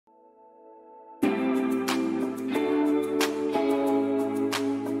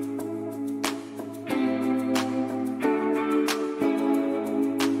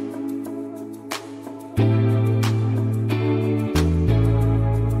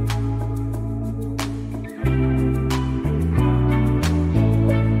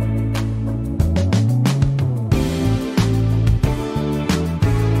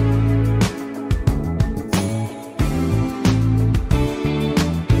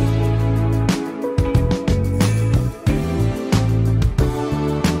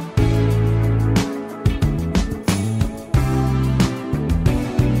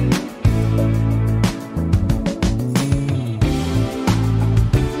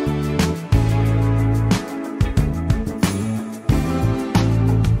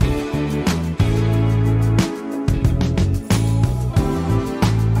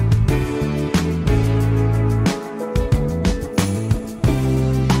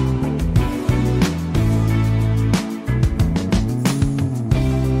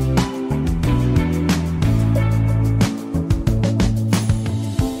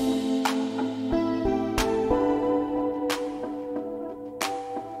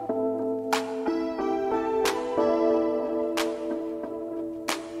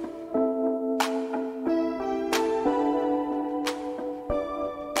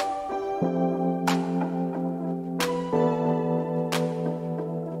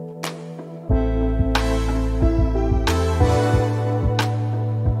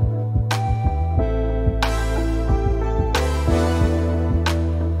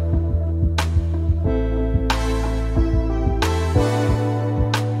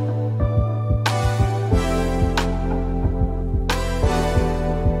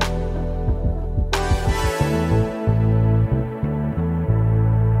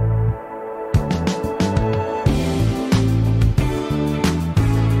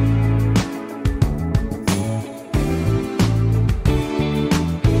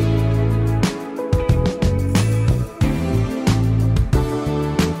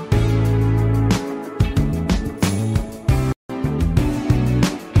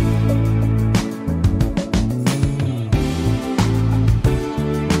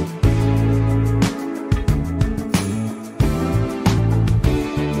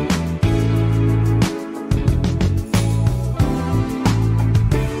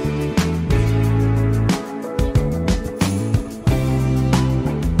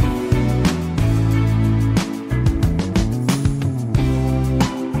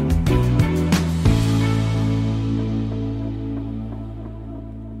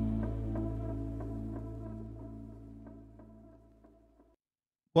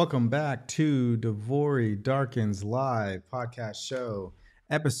Welcome back to Devori Darkins Live podcast show,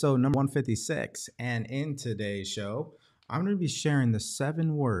 episode number 156. And in today's show, I'm going to be sharing the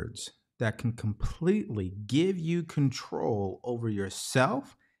 7 words that can completely give you control over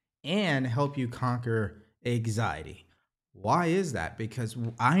yourself and help you conquer anxiety. Why is that? Because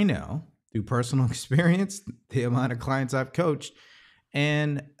I know through personal experience, the amount of clients I've coached,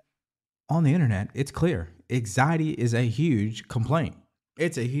 and on the internet, it's clear anxiety is a huge complaint.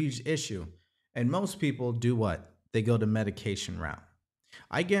 It's a huge issue. And most people do what? They go the medication route.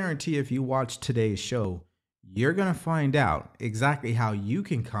 I guarantee if you watch today's show, you're going to find out exactly how you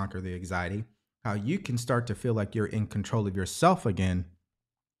can conquer the anxiety, how you can start to feel like you're in control of yourself again,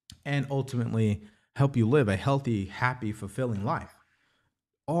 and ultimately help you live a healthy, happy, fulfilling life.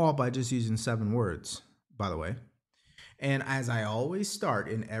 All by just using 7 words, by the way. And as I always start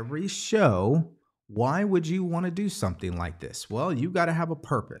in every show, why would you want to do something like this? Well, you got to have a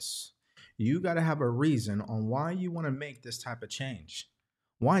purpose. You got to have a reason on why you want to make this type of change.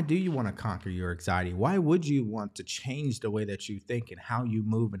 Why do you want to conquer your anxiety? Why would you want to change the way that you think and how you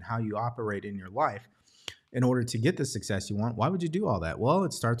move and how you operate in your life in order to get the success you want? Why would you do all that? Well,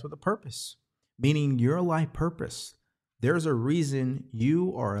 it starts with a purpose, meaning your life purpose. There's a reason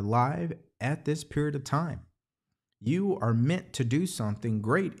you are alive at this period of time. You are meant to do something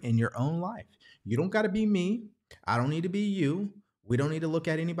great in your own life. You don't got to be me. I don't need to be you. We don't need to look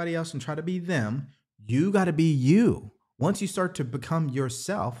at anybody else and try to be them. You got to be you. Once you start to become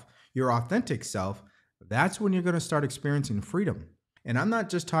yourself, your authentic self, that's when you're going to start experiencing freedom. And I'm not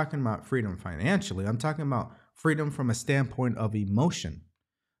just talking about freedom financially. I'm talking about freedom from a standpoint of emotion,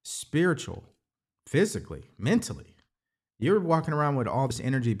 spiritual, physically, mentally. You're walking around with all this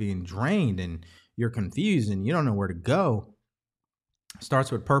energy being drained and you're confused and you don't know where to go.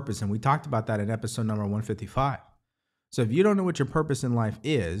 Starts with purpose. And we talked about that in episode number 155. So if you don't know what your purpose in life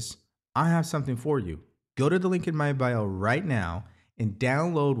is, I have something for you. Go to the link in my bio right now and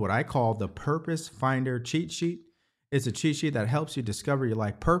download what I call the Purpose Finder cheat sheet. It's a cheat sheet that helps you discover your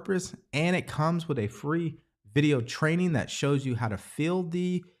life purpose. And it comes with a free video training that shows you how to fill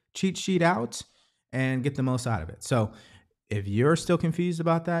the cheat sheet out and get the most out of it. So if you're still confused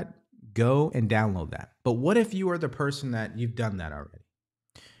about that, go and download that. But what if you are the person that you've done that already?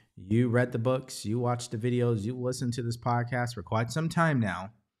 You read the books, you watched the videos, you listened to this podcast for quite some time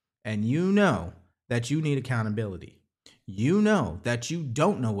now, and you know that you need accountability. You know that you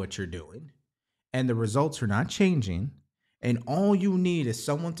don't know what you're doing, and the results are not changing, and all you need is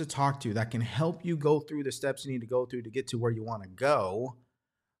someone to talk to that can help you go through the steps you need to go through to get to where you want to go.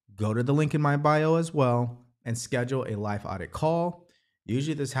 Go to the link in my bio as well and schedule a life audit call.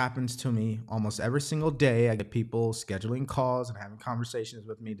 Usually this happens to me almost every single day. I get people scheduling calls and having conversations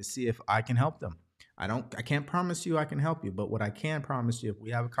with me to see if I can help them. I can't promise you I can help you, but what I can promise you, if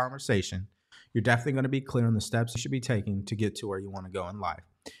we have a conversation, you're definitely going to be clear on the steps you should be taking to get to where you want to go in life.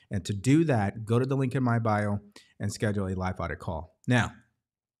 And to do that, go to the link in my bio and schedule a life audit call. Now,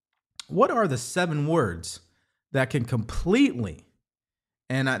 what are the 7 words that can completely,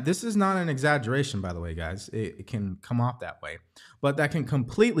 and this is not an exaggeration, by the way, guys. It can come off that way. But that can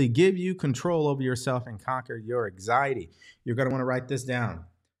completely give you control over yourself and conquer your anxiety. You're going to want to write this down.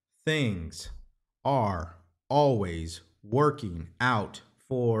 Things are always working out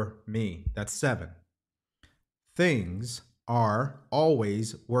for me. That's 7. Things are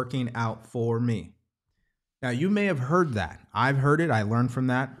always working out for me. Now, you may have heard that. I've heard it. I learned from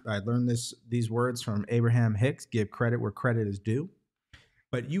that. I learned these words from Abraham Hicks. Give credit where credit is due.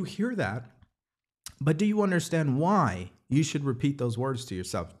 But you hear that, but do you understand why you should repeat those words to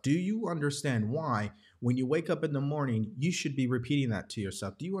yourself? Do you understand why when you wake up in the morning, you should be repeating that to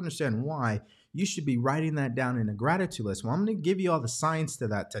yourself? Do you understand why you should be writing that down in a gratitude list? Well, I'm going to give you all the science to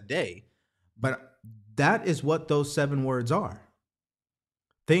that today, but that is what those 7 words are.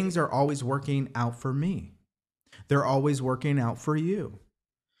 Things are always working out for me. They're always working out for you.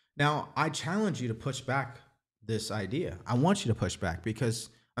 Now, I challenge you to push back this idea. I want you to push back because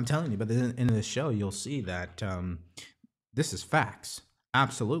I'm telling you, by the end of the show, you'll see that this is facts.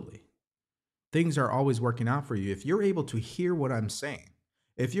 Absolutely. Things are always working out for you. If you're able to hear what I'm saying,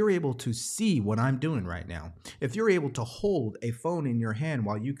 if you're able to see what I'm doing right now, if you're able to hold a phone in your hand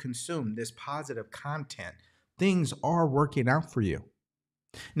while you consume this positive content, things are working out for you.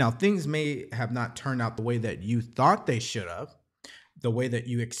 Now, things may have not turned out the way that you thought they should have, the way that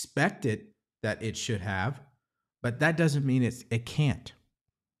you expected that it should have, but that doesn't mean it can't.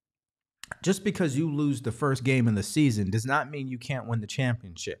 Just because you lose the first game in the season does not mean you can't win the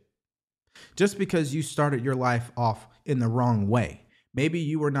championship. Just because you started your life off in the wrong way, Maybe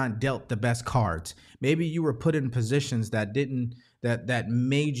you were not dealt the best cards. Maybe you were put in positions that didn't that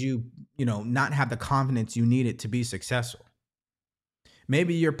made you, not have the confidence you needed to be successful.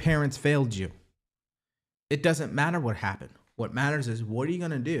 Maybe your parents failed you. It doesn't matter what happened. What matters is what are you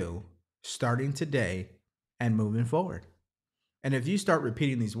going to do starting today and moving forward? And if you start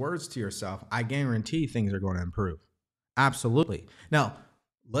repeating these words to yourself, I guarantee things are going to improve. Absolutely. Now,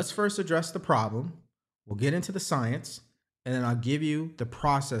 let's first address the problem. We'll get into the science, and then I'll give you the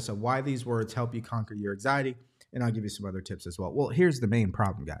process of why these words help you conquer your anxiety, and I'll give you some other tips as well. Well, here's the main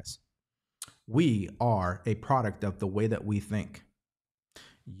problem, guys. We are a product of the way that we think.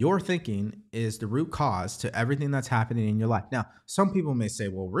 Your thinking is the root cause to everything that's happening in your life. Now, some people may say,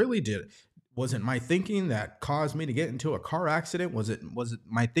 well, really, was it my thinking that caused me to get into a car accident? Was it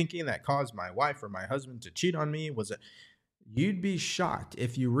my thinking that caused my wife or my husband to cheat on me? Was it? You'd be shocked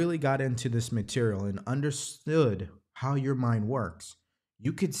if you really got into this material and understood how your mind works.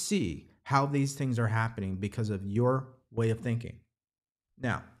 You could see how these things are happening because of your way of thinking.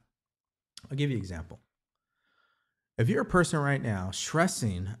 Now, I'll give you an example. If you're a person right now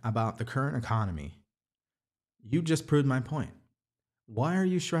stressing about the current economy, you just proved my point. Why are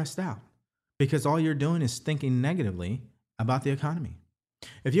you stressed out? Because all you're doing is thinking negatively about the economy.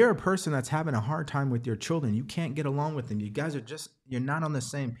 If you're a person that's having a hard time with your children, you can't get along with them. You guys you're not on the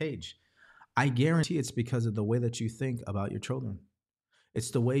same page. I guarantee it's because of the way that you think about your children. It's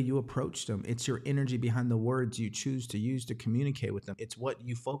the way you approach them. It's your energy behind the words you choose to use to communicate with them. It's what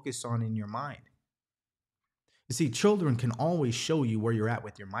you focus on in your mind. You see, children can always show you where you're at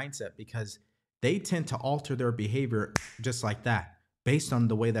with your mindset because they tend to alter their behavior just like that, based on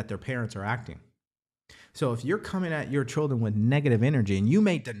the way that their parents are acting. So if you're coming at your children with negative energy, and you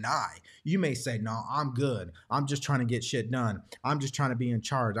may deny, you may say, no, I'm good. I'm just trying to get shit done. I'm just trying to be in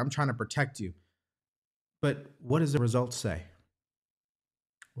charge. I'm trying to protect you. But what does the results say?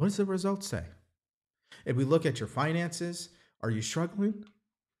 What does the results say? If we look at your finances, are you struggling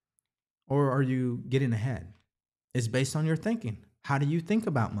or are you getting ahead? It's based on your thinking. How do you think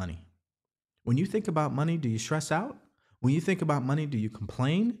about money? When you think about money, do you stress out? When you think about money, do you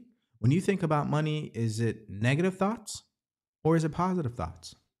complain? When you think about money, is it negative thoughts or is it positive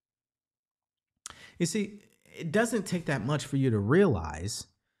thoughts? You see, it doesn't take that much for you to realize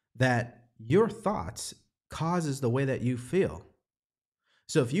that your thoughts causes the way that you feel.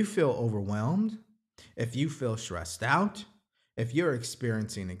 So if you feel overwhelmed, if you feel stressed out, if you're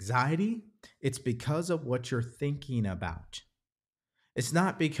experiencing anxiety, it's because of what you're thinking about. It's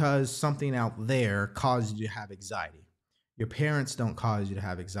not because something out there caused you to have anxiety. Your parents don't cause you to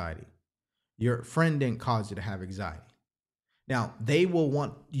have anxiety. Your friend didn't cause you to have anxiety. Now, they will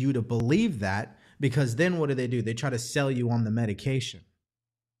want you to believe that because then what do? They try to sell you on the medication.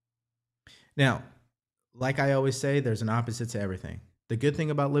 Now, like I always say, there's an opposite to everything. The good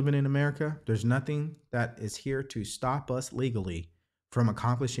thing about living in America, there's nothing that is here to stop us legally from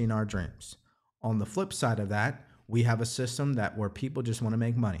accomplishing our dreams. On the flip side of that, we have a system where people just want to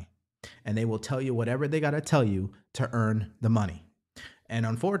make money, and they will tell you whatever they got to tell you to earn the money. And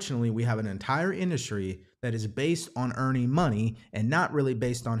unfortunately, we have an entire industry that is based on earning money and not really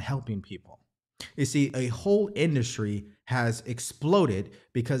based on helping people. You see, a whole industry has exploded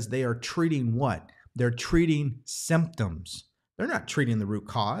because they are treating what? They're treating symptoms. They're not treating the root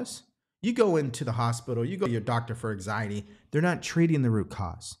cause. You go into the hospital, you go to your doctor for anxiety, they're not treating the root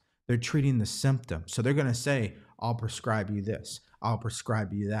cause. They're treating the symptom. So they're going to say, I'll prescribe you this. I'll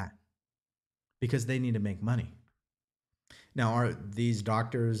prescribe you that. Because they need to make money. Now, are these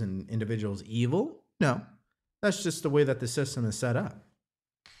doctors and individuals evil? No. That's just the way that the system is set up.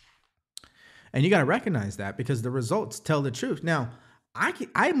 And you got to recognize that because the results tell the truth. Now,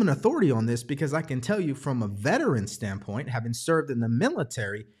 I'm an authority on this because I can tell you from a veteran standpoint, having served in the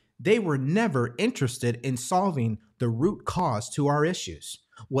military, they were never interested in solving the root cause to our issues.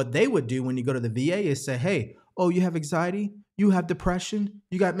 What they would do when you go to the VA is say, hey, oh, you have anxiety, you have depression,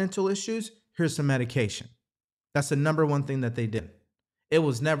 you got mental issues, here's some medication. That's the number one thing that they did. It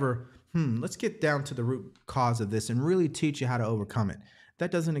was never, let's get down to the root cause of this and really teach you how to overcome it.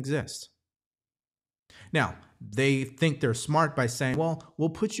 That doesn't exist. Now, they think they're smart by saying, well, we'll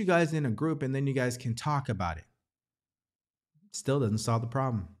put you guys in a group and then you guys can talk about it. Still doesn't solve the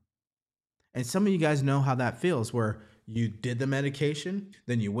problem. And some of you guys know how that feels, where you did the medication,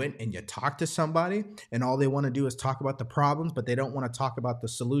 then you went and you talked to somebody, and all they want to do is talk about the problems, but they don't want to talk about the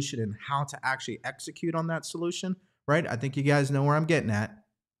solution and how to actually execute on that solution, right? I think you guys know where I'm getting at.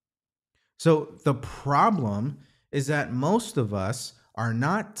 So the problem is that most of us are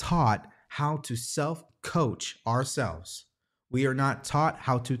not taught how to self-coach ourselves. We are not taught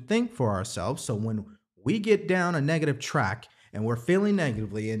how to think for ourselves. So when we get down a negative track and we're feeling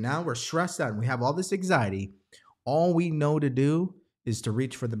negatively, and now we're stressed out and we have all this anxiety, all we know to do is to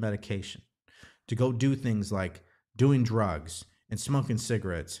reach for the medication, to go do things like doing drugs and smoking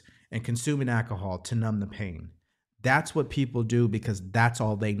cigarettes and consuming alcohol to numb the pain. That's what people do because that's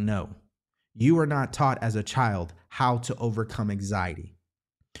all they know. You were not taught as a child how to overcome anxiety.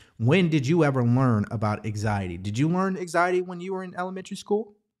 When did you ever learn about anxiety? Did you learn anxiety when you were in elementary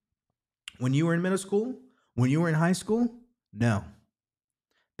school? When you were in middle school? When you were in high school? No.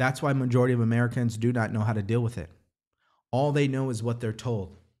 That's why majority of Americans do not know how to deal with it. All they know is what they're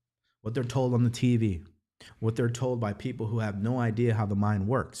told on the TV, what they're told by people who have no idea how the mind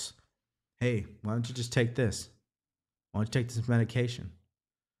works. Hey, why don't you just take this? Why don't you take this medication?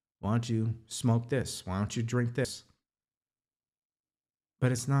 Why don't you smoke this? Why don't you drink this?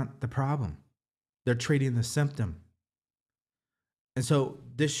 But it's not the problem. They're treating the symptom. And so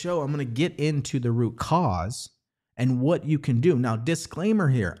this show, I'm going to get into the root cause and what you can do. Now, disclaimer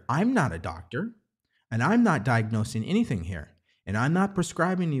here, I'm not a doctor and I'm not diagnosing anything here. And I'm not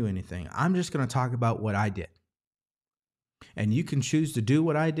prescribing you anything. I'm just going to talk about what I did. And you can choose to do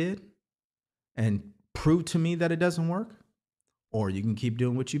what I did and prove to me that it doesn't work, or you can keep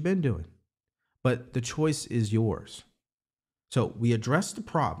doing what you've been doing. But the choice is yours. So we addressed the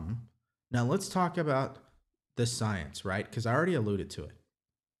problem. Now let's talk about the science, right? Because I already alluded to it.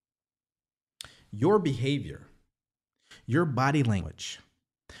 Your behavior, your body language,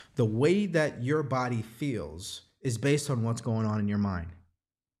 the way that your body feels is based on what's going on in your mind.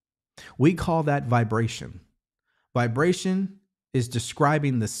 We call that vibration. Vibration is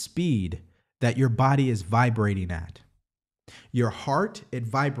describing the speed that your body is vibrating at. Your heart, it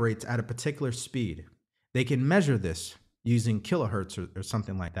vibrates at a particular speed. They can measure this using kilohertz or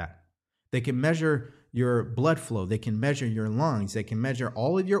something like that. They can measure your blood flow. They can measure your lungs. They can measure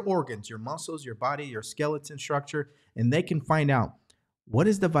all of your organs, your muscles, your body, your skeleton structure, and they can find out what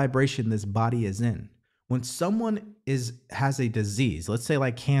is the vibration this body is in. When someone has a disease, let's say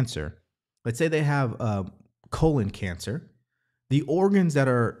like cancer, let's say they have colon cancer, the organs that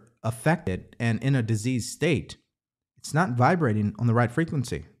are affected and in a disease state, it's not vibrating on the right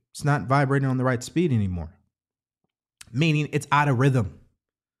frequency. It's not vibrating on the right speed anymore, meaning it's out of rhythm.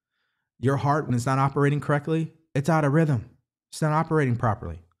 Your heart, when it's not operating correctly, it's out of rhythm. It's not operating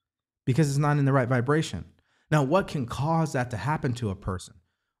properly because it's not in the right vibration. Now, what can cause that to happen to a person?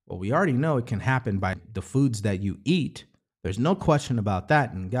 Well, we already know it can happen by the foods that you eat. There's no question about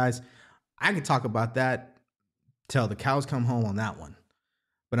that. And guys, I could talk about that till the cows come home on that one.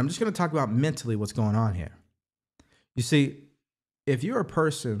 But I'm just going to talk about mentally what's going on here. You see, if you're a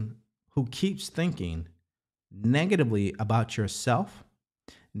person who keeps thinking negatively about yourself,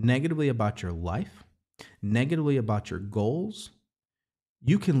 negatively about your life, negatively about your goals,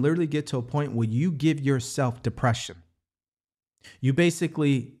 you can literally get to a point where you give yourself depression. You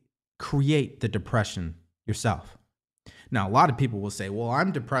basically create the depression yourself. Now, a lot of people will say, well,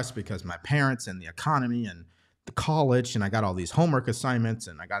 I'm depressed because my parents and the economy and the college, and I got all these homework assignments,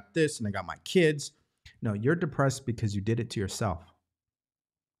 and I got this, and I got my kids. No, you're depressed because you did it to yourself.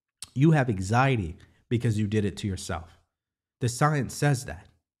 You have anxiety because you did it to yourself. The science says that.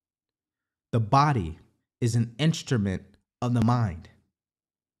 The body is an instrument of the mind.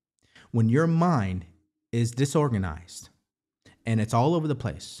 When your mind is disorganized and it's all over the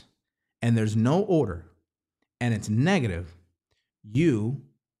place and there's no order and it's negative,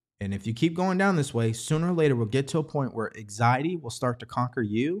 and if you keep going down this way, sooner or later we'll get to a point where anxiety will start to conquer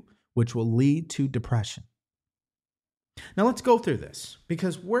you, which will lead to depression. Now let's go through this,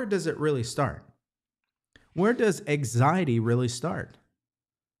 because where does it really start? Where does anxiety really start?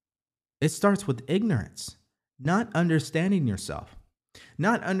 It starts with ignorance, not understanding yourself,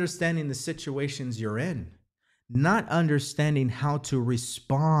 not understanding the situations you're in, not understanding how to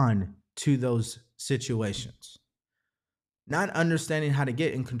respond to those situations, not understanding how to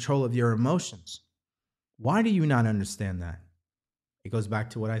get in control of your emotions. Why do you not understand that? It goes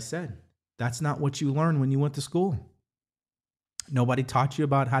back to what I said. That's not what you learned when you went to school. Nobody taught you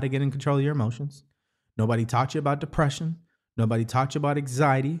about how to get in control of your emotions. Nobody taught you about depression. Nobody taught you about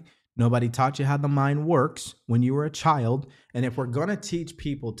anxiety. Nobody taught you how the mind works when you were a child. And if we're going to teach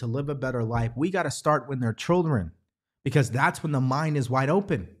people to live a better life, we got to start when they're children, because that's when the mind is wide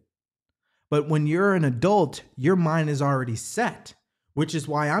open. But when you're an adult, your mind is already set, which is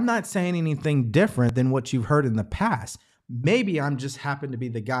why I'm not saying anything different than what you've heard in the past. Maybe I'm just happen to be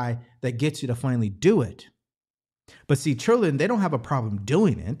the guy that gets you to finally do it. But see, children, they don't have a problem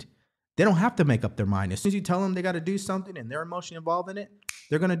doing it. They don't have to make up their mind. As soon as you tell them they got to do something and they're emotionally involved in it,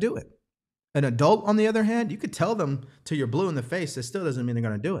 they're going to do it. An adult, on the other hand, you could tell them till you're blue in the face. It still doesn't mean they're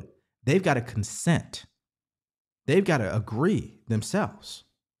going to do it. They've got to consent. They've got to agree themselves.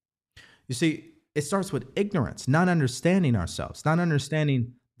 You see, it starts with ignorance, not understanding ourselves, not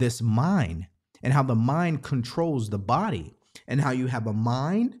understanding this mind and how the mind controls the body, and how you have a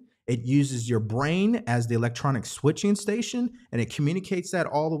mind. It uses your brain as the electronic switching station, and it communicates that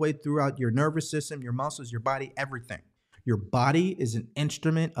all the way throughout your nervous system, your muscles, your body, everything. Your body is an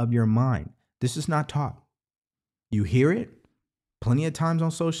instrument of your mind. This is not taught. You hear it plenty of times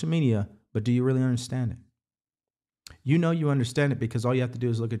on social media, but do you really understand it? You know you understand it because all you have to do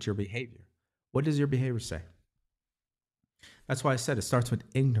is look at your behavior. What does your behavior say? That's why I said it starts with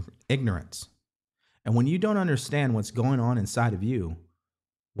ignorance. And when you don't understand what's going on inside of you,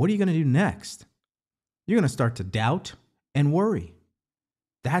 what are you going to do next? You're going to start to doubt and worry.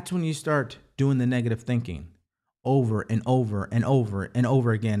 That's when you start doing the negative thinking over and over and over and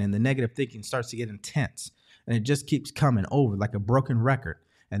over again. And the negative thinking starts to get intense. And it just keeps coming over like a broken record.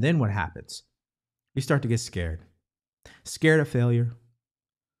 And then what happens? You start to get scared. Scared of failure.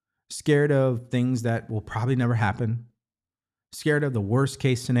 Scared of things that will probably never happen. Scared of the worst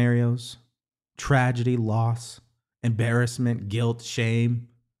case scenarios. Tragedy, loss, embarrassment, guilt, shame,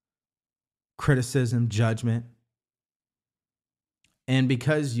 criticism, judgment. And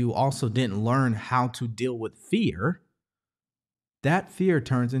because you also didn't learn how to deal with fear, that fear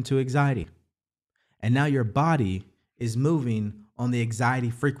turns into anxiety. And now your body is moving on the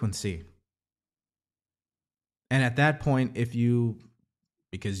anxiety frequency. And at that point,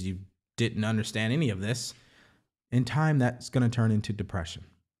 because you didn't understand any of this, in time, that's going to turn into depression.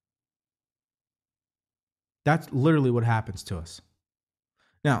 That's literally what happens to us.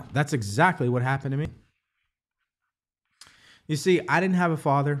 Now, that's exactly what happened to me. You see, I didn't have a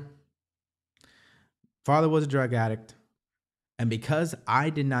father. Father was a drug addict. And because I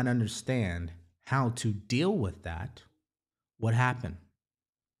did not understand how to deal with that, what happened?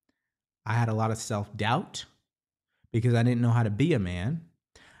 I had a lot of self-doubt because I didn't know how to be a man.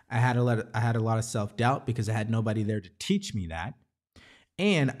 I had a lot of self-doubt because I had nobody there to teach me that.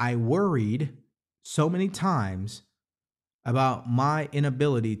 And I worried so many times about my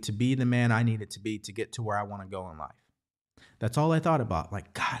inability to be the man I needed to be to get to where I want to go in life. That's all I thought about.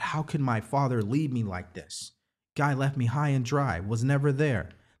 Like, God, how could my father leave me like this? Guy left me high and dry, was never there.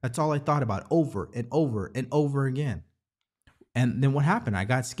 That's all I thought about over and over and over again. And then what happened? I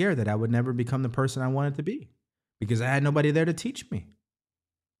got scared that I would never become the person I wanted to be because I had nobody there to teach me.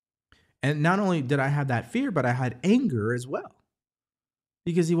 And not only did I have that fear, but I had anger as well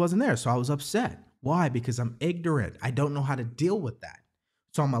because he wasn't there. So I was upset. Why? Because I'm ignorant. I don't know how to deal with that.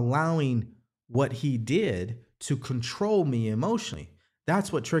 So I'm allowing what he did to control me emotionally.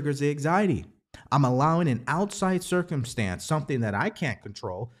 That's what triggers the anxiety. I'm allowing an outside circumstance, something that I can't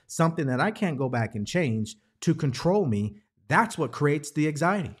control, something that I can't go back and change, to control me. That's what creates the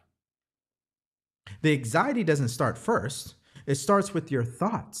anxiety. The anxiety doesn't start first. It starts with your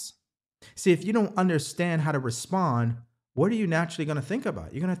thoughts. See, if you don't understand how to respond, what are you naturally going to think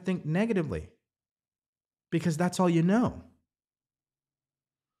about? You're going to think negatively because that's all you know.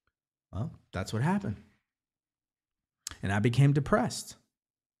 Well, that's what happened. And I became depressed.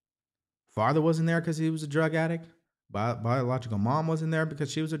 Father wasn't there because he was a drug addict. Biological mom wasn't there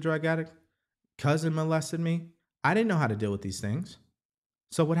because she was a drug addict. Cousin molested me. I didn't know how to deal with these things.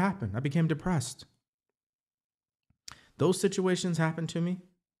 So what happened? I became depressed. Those situations happened to me.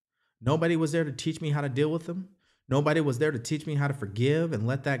 Nobody was there to teach me how to deal with them. Nobody was there to teach me how to forgive and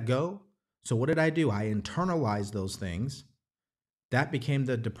let that go. So what did I do? I internalized those things. That became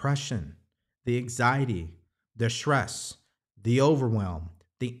the depression, the anxiety, the stress, the overwhelm,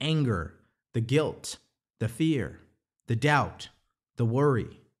 the anger, the guilt, the fear, the doubt, the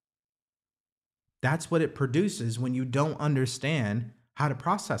worry. That's what it produces when you don't understand how to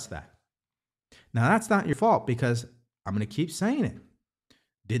process that. Now, that's not your fault because I'm going to keep saying it.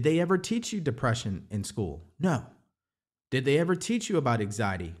 Did they ever teach you depression in school? No. Did they ever teach you about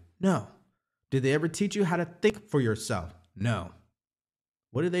anxiety? No. Did they ever teach you how to think for yourself? No.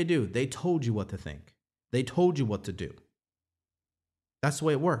 What did they do? They told you what to think. They told you what to do. That's the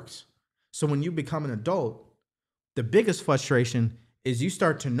way it works. So when you become an adult, the biggest frustration is you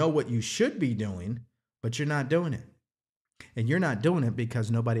start to know what you should be doing, but you're not doing it. And you're not doing it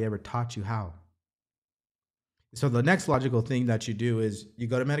because nobody ever taught you how. So the next logical thing that you do is you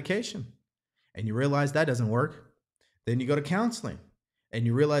go to medication and you realize that doesn't work. Then you go to counseling and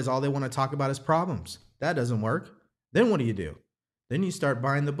you realize all they want to talk about is problems. That doesn't work. Then what do? Then you start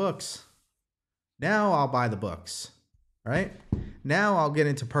buying the books. Now I'll buy the books, right? Now I'll get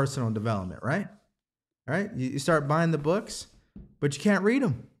into personal development, right? All right. You start buying the books, but you can't read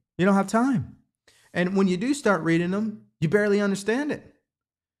them. You don't have time. And when you do start reading them, you barely understand it.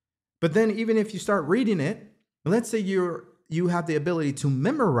 But then even if you start reading it Let's say you have the ability to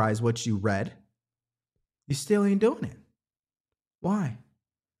memorize what you read, you still ain't doing it. Why?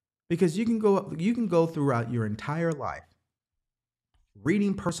 Because you can go throughout your entire life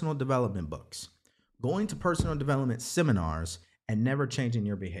reading personal development books, going to personal development seminars, and never changing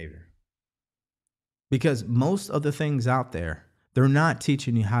your behavior. Because most of the things out there, they're not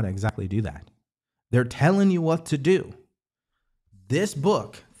teaching you how to exactly do that. They're telling you what to do. This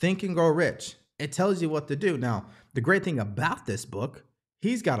book, Think and Grow Rich, it tells you what to do. Now, the great thing about this book,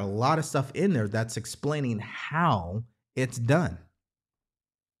 he's got a lot of stuff in there that's explaining how it's done.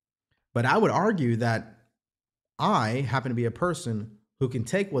 But I would argue that I happen to be a person who can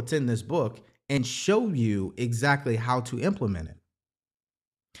take what's in this book and show you exactly how to implement it.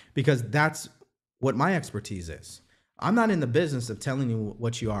 Because that's what my expertise is. I'm not in the business of telling you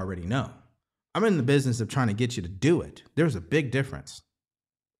what you already know. I'm in the business of trying to get you to do it. There's a big difference.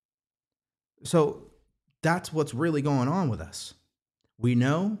 So that's what's really going on with us. We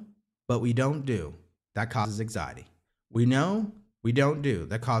know, but we don't do. That causes anxiety. We know, we don't do.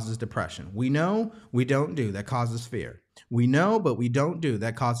 That causes depression. We know, we don't do. That causes fear. We know, but we don't do.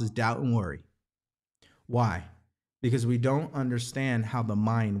 That causes doubt and worry. Why? Because we don't understand how the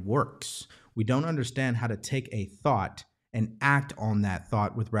mind works. We don't understand how to take a thought and act on that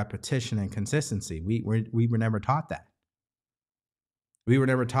thought with repetition and consistency. We were never taught that. We were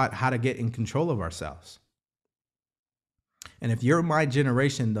never taught how to get in control of ourselves. And if you're my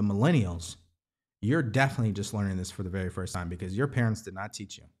generation, the millennials, you're definitely just learning this for the very first time because your parents did not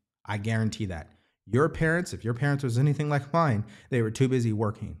teach you. I guarantee that. Your parents, if your parents was anything like mine, they were too busy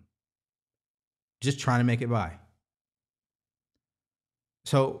working, just trying to make it by.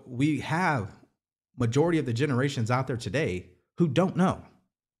 So we have majority of the generations out there today who don't know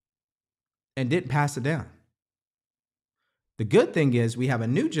and didn't pass it down. The good thing is we have a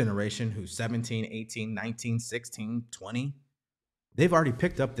new generation who's 17, 18, 19, 16, 20. They've already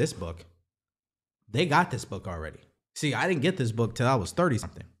picked up this book. They got this book already. See, I didn't get this book till I was 30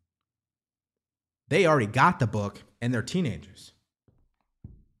 something. They already got the book and they're teenagers.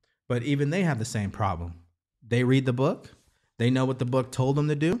 But even they have the same problem. They read the book. They know what the book told them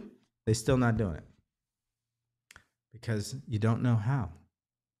to do. They're still not doing it because you don't know how.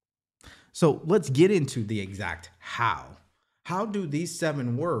 So let's get into the exact how. How do these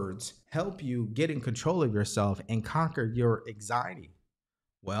 7 words help you get in control of yourself and conquer your anxiety?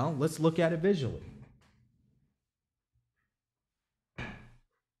 Well, let's look at it visually.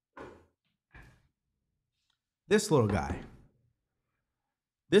 This little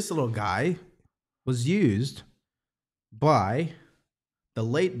guy was used by the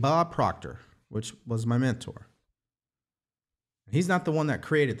late Bob Proctor, which was my mentor. He's not the one that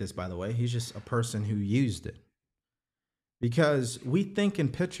created this, by the way. He's just a person who used it. Because we think in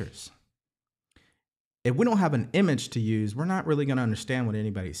pictures. If we don't have an image to use, we're not really going to understand what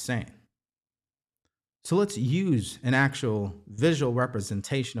anybody's saying. So let's use an actual visual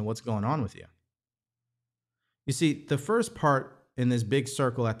representation of what's going on with you. You see, the first part in this big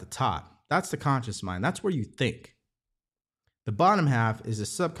circle at the top, that's the conscious mind. That's where you think. The bottom half is the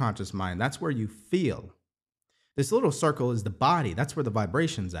subconscious mind. That's where you feel. This little circle is the body. That's where the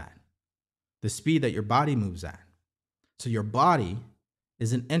vibration's at. The speed that your body moves at. So your body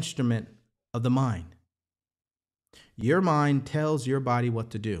is an instrument of the mind. Your mind tells your body what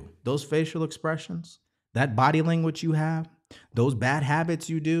to do. Those facial expressions, that body language you have, those bad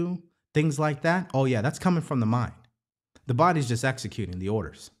habits you do, things like that. Oh yeah, that's coming from the mind. The body's just executing the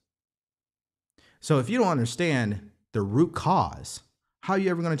orders. So if you don't understand the root cause, how are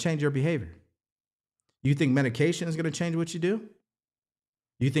you ever going to change your behavior? You think medication is going to change what you do?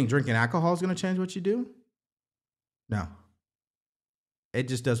 You think drinking alcohol is going to change what you do? No. It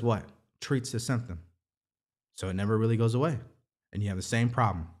just does what? Treats the symptom. So it never really goes away. And you have the same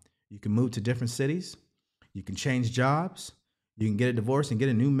problem. You can move to different cities. You can change jobs. You can get a divorce and get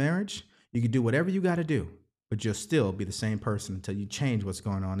a new marriage. You can do whatever you got to do, but you'll still be the same person until you change what's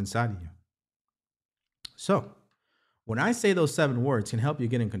going on inside of you. So when I say those 7 words can help you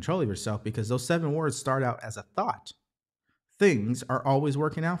get in control of yourself, because those 7 words start out as a thought. Things are always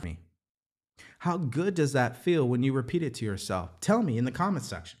working out for me. How good does that feel when you repeat it to yourself? Tell me in the comment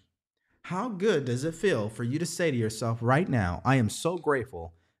section. How good does it feel for you to say to yourself right now, I am so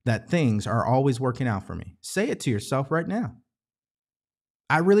grateful that things are always working out for me? Say it to yourself right now.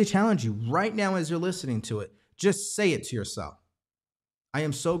 I really challenge you right now as you're listening to it, just say it to yourself. I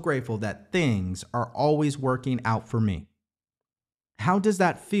am so grateful that things are always working out for me. How does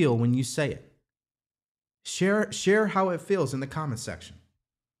that feel when you say it? Share how it feels in the comment section.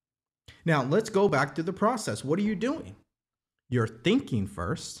 Now, let's go back to the process. What are you doing? You're thinking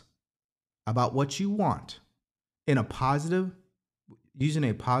first about what you want. in a positive, using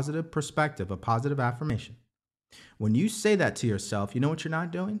a positive perspective, a positive affirmation. When you say that to yourself, you know what you're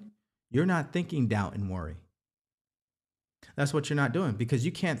not doing? You're not thinking doubt and worry. That's what you're not doing because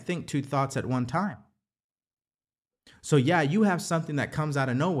you can't think two thoughts at one time. So, yeah, you have something that comes out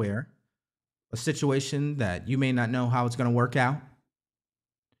of nowhere, a situation that you may not know how it's going to work out.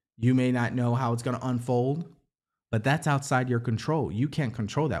 You may not know how it's going to unfold, but that's outside your control. You can't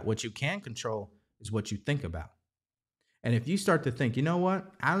control that. What you can control is what you think about. And if you start to think, you know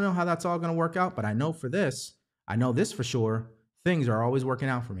what? I don't know how that's all going to work out, but I know this for sure, things are always working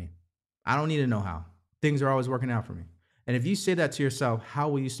out for me. I don't need to know how. Things are always working out for me. And if you say that to yourself, how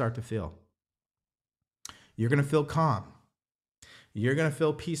will you start to feel? You're going to feel calm. You're going to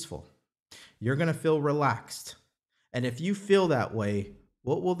feel peaceful. You're going to feel relaxed. And if you feel that way,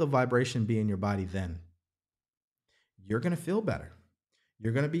 what will the vibration be in your body then? You're going to feel better.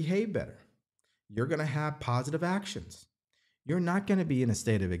 You're going to behave better. You're going to have positive actions. You're not going to be in a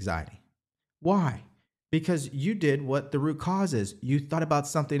state of anxiety. Why? Because you did what the root cause is. You thought about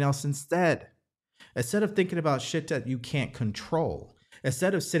something else instead. Instead of thinking about shit that you can't control,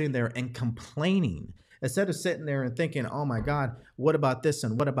 instead of sitting there and complaining, instead of sitting there and thinking, oh my God, what about this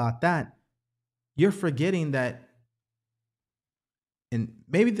and what about that? You're forgetting that, and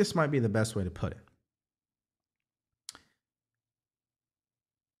maybe this might be the best way to put it.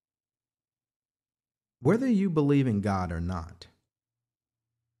 Whether you believe in God or not,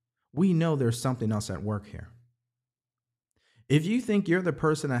 we know there's something else at work here. If you think you're the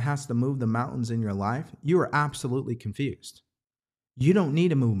person that has to move the mountains in your life, you are absolutely confused. You don't need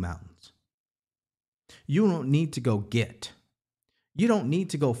to move mountains. You don't need to go get. You don't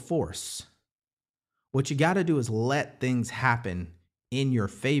need to go force. What you got to do is let things happen in your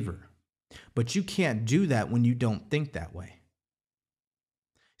favor. But you can't do that when you don't think that way.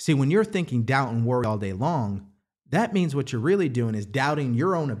 See, when you're thinking doubt and worry all day long, that means what you're really doing is doubting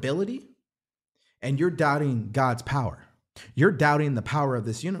your own ability and you're doubting God's power. You're doubting the power of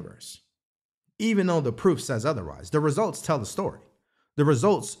this universe, even though the proof says otherwise. The results tell the story. The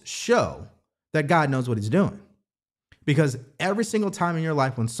results show that God knows what he's doing. Because every single time in your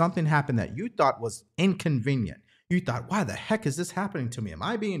life when something happened that you thought was inconvenient, you thought, why the heck is this happening to me? Am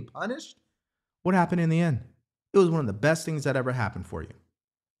I being punished? What happened in the end? It was one of the best things that ever happened for you.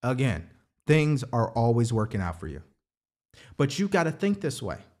 Again, things are always working out for you. But you got to think this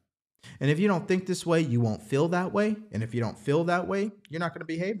way. And if you don't think this way, you won't feel that way. And if you don't feel that way, you're not going to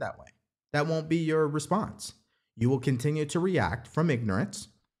behave that way. That won't be your response. You will continue to react from ignorance,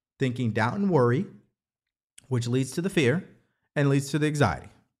 thinking doubt and worry, which leads to the fear and leads to the anxiety.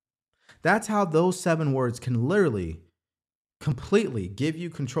 That's how those 7 words can literally completely give you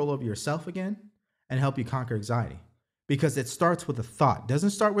control over yourself again and help you conquer anxiety. Because it starts with a thought. It doesn't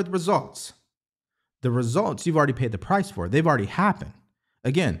start with results. The results you've already paid the price for. They've already happened.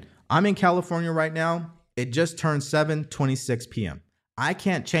 Again, I'm in California right now. It just turned 7:26 p.m. I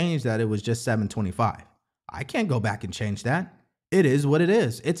can't change that it was just 7:25. I can't go back and change that. It is what it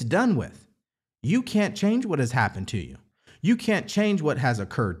is. It's done with. You can't change what has happened to you. You can't change what has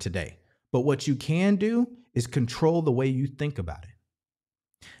occurred today. But what you can do is control the way you think about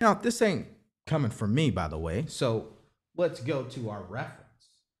it. Now, this ain't coming from me, by the way. So let's go to our reference.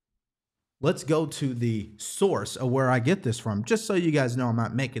 Let's go to the source of where I get this from, just so you guys know I'm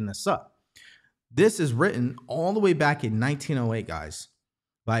not making this up. This is written all the way back in 1908, guys,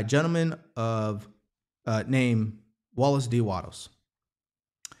 by a gentleman of named Wallace D. Wattles.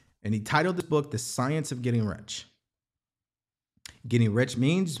 And he titled this book, The Science of Getting Rich. Getting rich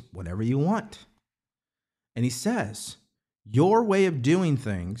means whatever you want. And he says, your way of doing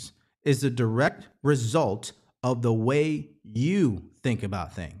things is a direct result of the way you think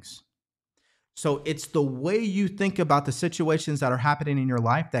about things. So it's the way you think about the situations that are happening in your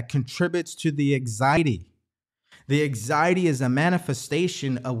life that contributes to the anxiety. The anxiety is a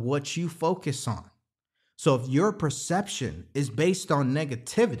manifestation of what you focus on. So if your perception is based on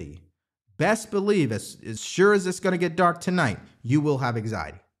negativity, best believe, as sure as it's going to get dark tonight, you will have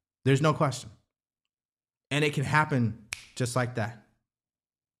anxiety. There's no question. And it can happen just like that.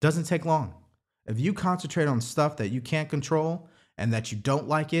 Doesn't take long. If you concentrate on stuff that you can't control and that you don't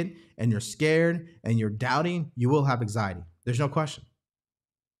like it and you're scared and you're doubting, you will have anxiety. There's no question.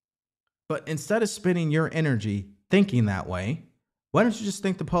 But instead of spending your energy thinking that way, why don't you just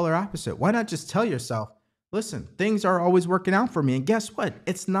think the polar opposite? Why not just tell yourself, listen, things are always working out for me. And guess what?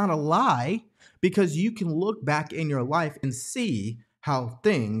 It's not a lie, because you can look back in your life and see how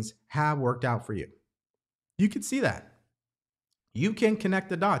things have worked out for you. You can see that. You can connect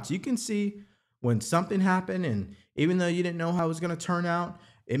the dots. You can see when something happened, and even though you didn't know how it was going to turn out,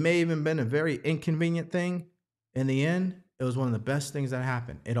 it may even been a very inconvenient thing. In the end, it was one of the best things that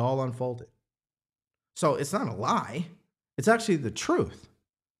happened. It all unfolded. So it's not a lie. It's actually the truth.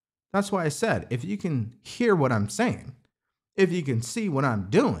 That's why I said, if you can hear what I'm saying, if you can see what I'm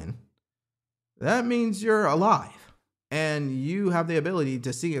doing, that means you're alive and you have the ability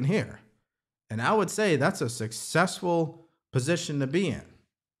to see and hear. And I would say that's a successful position to be in.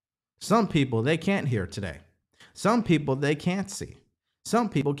 Some people, they can't hear today. Some people, they can't see. Some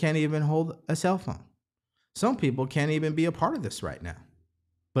people can't even hold a cell phone. Some people can't even be a part of this right now.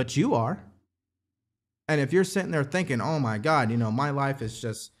 But you are. And if you're sitting there thinking, oh my God, my life is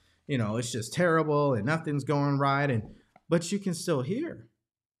just, it's just terrible and nothing's going right. But you can still hear.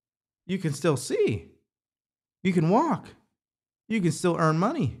 You can still see. You can walk. You can still earn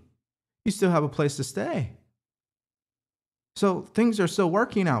money. You still have a place to stay. So things are still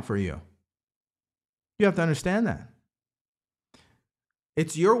working out for you. You have to understand that.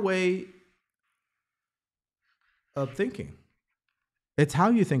 It's your way of thinking. It's how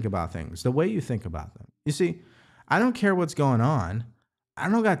you think about things, the way you think about them. You see, I don't care what's going on. I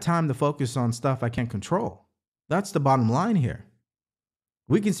don't got time to focus on stuff I can't control. That's the bottom line here.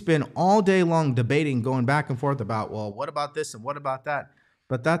 We can spend all day long debating, going back and forth about, well, what about this and what about that?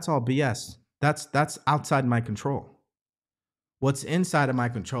 But that's all BS. That's outside my control. What's inside of my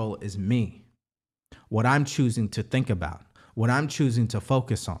control is me. What I'm choosing to think about, what I'm choosing to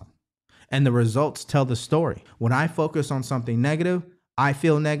focus on. And the results tell the story. When I focus on something negative, I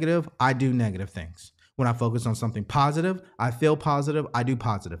feel negative, I do negative things. When I focus on something positive, I feel positive, I do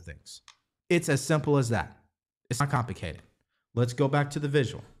positive things. It's as simple as that. It's not complicated. Let's go back to the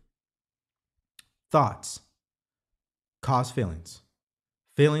visual. Thoughts cause feelings.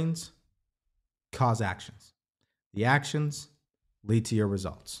 Feelings cause actions. The actions lead to your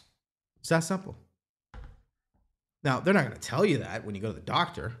results. It's that simple. Now, they're not going to tell you that when you go to the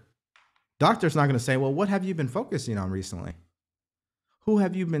doctor. Doctor's not going to say, well, what have you been focusing on recently? Who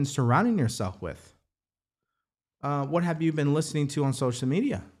have you been surrounding yourself with? What have you been listening to on social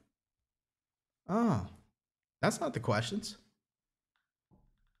media? Oh, that's not the questions.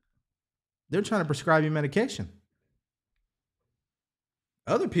 They're trying to prescribe you medication.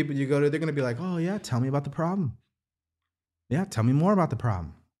 Other people you go to, they're going to be like, oh, yeah, tell me about the problem. Yeah, tell me more about the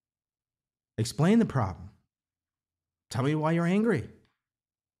problem. Explain the problem. Tell me why you're angry.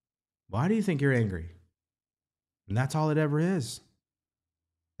 Why do you think you're angry? And that's all it ever is.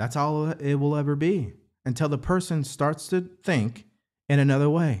 That's all it will ever be until the person starts to think in another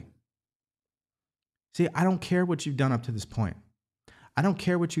way. See, I don't care what you've done up to this point. I don't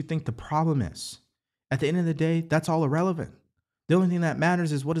care what you think the problem is. At the end of the day, that's all irrelevant. The only thing that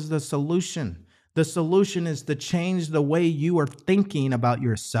matters is what is the solution? The solution is to change the way you are thinking about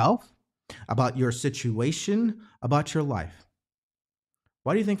yourself, about your situation, about your life.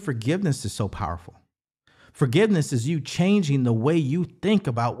 Why do you think forgiveness is so powerful? Forgiveness is you changing the way you think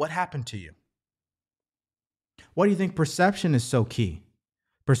about what happened to you. Why do you think perception is so key?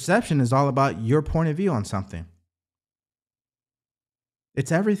 Perception is all about your point of view on something.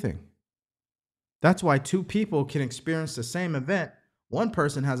 It's everything. That's why two people can experience the same event. One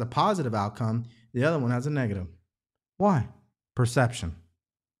person has a positive outcome, the other one has a negative. Why? Perception.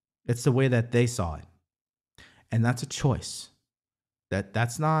 It's the way that they saw it. And that's a choice.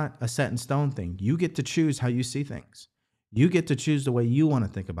 That's not a set in stone thing. You get to choose how you see things. You get to choose the way you want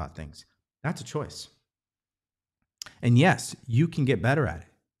to think about things. That's a choice. And yes, you can get better at it.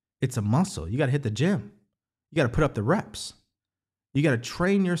 It's a muscle. You got to hit the gym. You got to put up the reps. You got to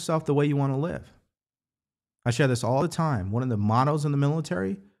train yourself the way you want to live. I share this all the time. One of the mottos in the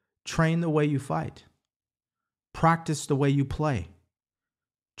military, train the way you fight. Practice the way you play.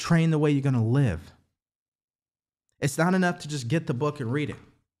 Train the way you're going to live. It's not enough to just get the book and read it.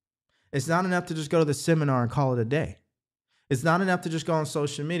 It's not enough to just go to the seminar and call it a day. It's not enough to just go on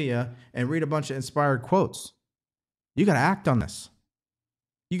social media and read a bunch of inspired quotes. You got to act on this.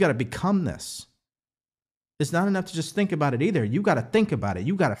 You got to become this. It's not enough to just think about it either. You got to think about it.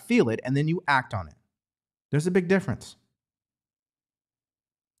 You got to feel it, and then you act on it. There's a big difference.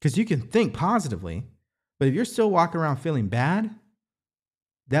 Because you can think positively, but if you're still walking around feeling bad,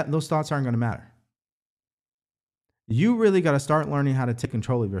 those thoughts aren't going to matter. You really got to start learning how to take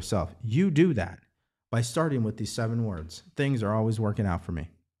control of yourself. You do that by starting with these 7 words. Things are always working out for me.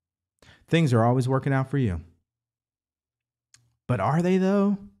 Things are always working out for you. But are they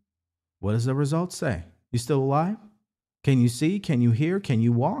though? What does the results say? You still alive? Can you see? Can you hear? Can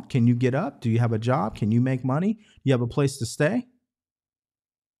you walk? Can you get up? Do you have a job? Can you make money? Do you have a place to stay?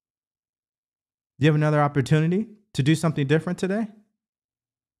 Do you have another opportunity to do something different today?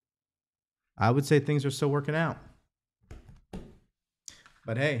 I would say things are still working out.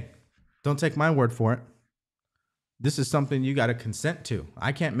 But hey, don't take my word for it. This is something you got to consent to.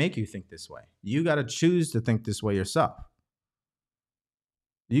 I can't make you think this way. You got to choose to think this way yourself.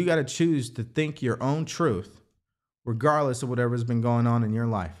 You got to choose to think your own truth, regardless of whatever's been going on in your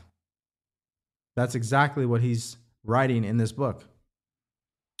life. That's exactly what he's writing in this book.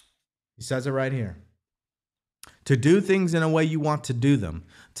 He says it right here. To do things in a way you want to do them,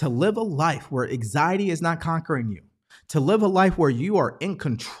 to live a life where anxiety is not conquering you, to live a life where you are in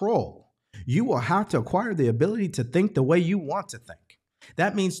control, you will have to acquire the ability to think the way you want to think.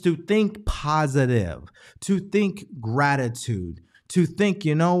 That means to think positive, to think gratitude, to think,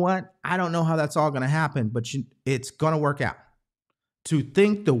 you know what? I don't know how that's all going to happen, but it's going to work out. To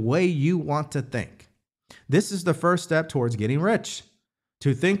think the way you want to think. This is the first step towards getting rich.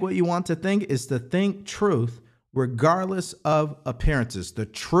 To think what you want to think is to think truth regardless of appearances. The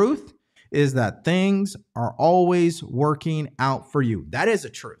truth is that things are always working out for you. That is a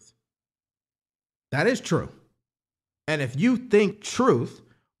truth. That is true. And if you think truth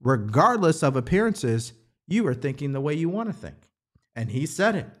regardless of appearances, you are thinking the way you want to think. And he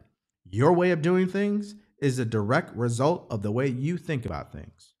said it. Your way of doing things is a direct result of the way you think about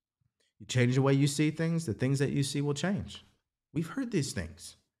things. You change the way you see things, the things that you see will change. We've heard these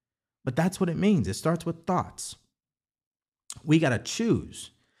things, but that's what it means. It starts with thoughts. We got to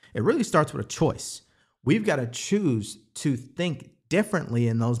choose. It really starts with a choice. We've got to choose to think differently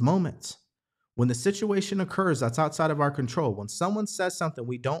in those moments. When the situation occurs that's outside of our control, when someone says something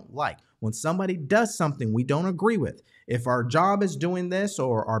we don't like, when somebody does something we don't agree with, if our job is doing this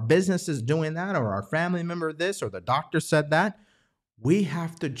or our business is doing that or our family member this or the doctor said that, we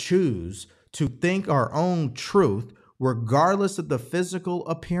have to choose to think our own truth regardless of the physical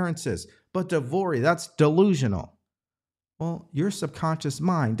appearances. But Devori, that's delusional. Well, your subconscious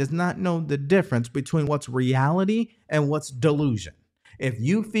mind does not know the difference between what's reality and what's delusion. If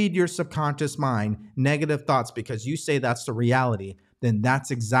you feed your subconscious mind negative thoughts because you say that's the reality, then that's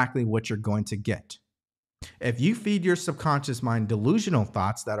exactly what you're going to get. If you feed your subconscious mind delusional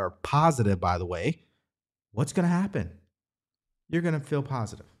thoughts that are positive, by the way, what's going to happen? You're going to feel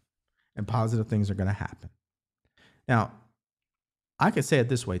positive, and positive things are going to happen. Now, I could say it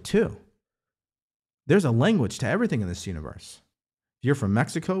this way too. There's a language to everything in this universe. If you're from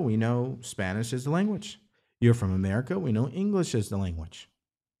Mexico, we know Spanish is the language. You're from America, we know English is the language.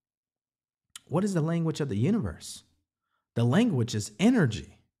 What is the language of the universe? The language is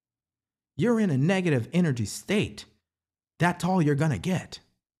energy. You're in a negative energy state. That's all you're going to get.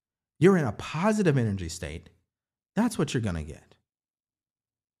 You're in a positive energy state. That's what you're going to get.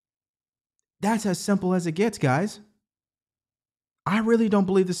 That's as simple as it gets, guys. I really don't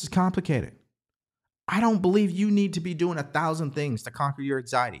believe this is complicated. I don't believe you need to be doing 1,000 things to conquer your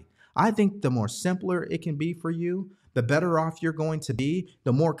anxiety. I think the more simpler it can be for you, the better off you're going to be,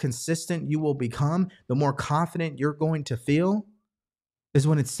 the more consistent you will become, the more confident you're going to feel is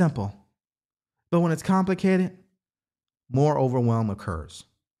when it's simple. But when it's complicated, more overwhelm occurs.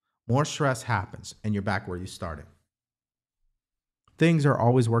 More stress happens, and you're back where you started. Things are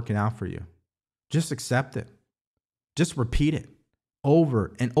always working out for you. Just accept it. Just repeat it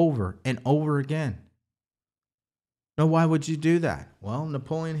over and over and over again. Now, why would you do that? Well,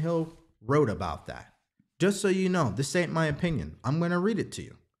 Napoleon Hill wrote about that. Just so you know, this ain't my opinion. I'm going to read it to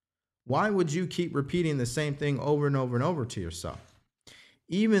you. Why would you keep repeating the same thing over and over and over to yourself,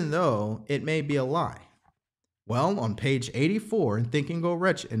 even though it may be a lie? Well, on page 84 in Think and Go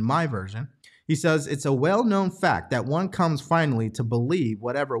Rich, in my version, he says, it's a well-known fact that one comes finally to believe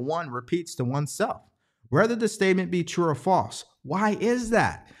whatever one repeats to oneself, whether the statement be true or false. Why is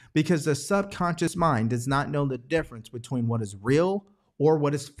that? Because the subconscious mind does not know the difference between what is real or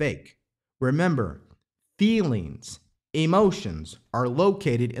what is fake. Remember, feelings, emotions are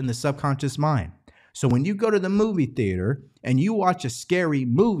located in the subconscious mind. So when you go to the movie theater and you watch a scary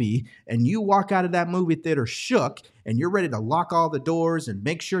movie and you walk out of that movie theater shook and you're ready to lock all the doors and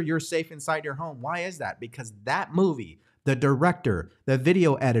make sure you're safe inside your home, why is that? Because that movie, the director, the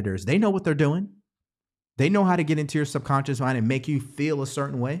video editors, they know what they're doing. They know how to get into your subconscious mind and make you feel a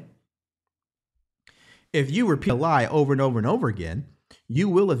certain way. If you repeat a lie over and over and over again, you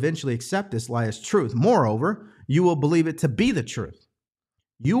will eventually accept this lie as truth. Moreover, you will believe it to be the truth.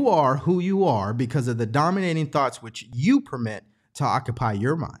 You are who you are because of the dominating thoughts which you permit to occupy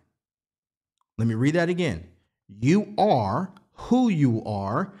your mind. Let me read that again. You are who you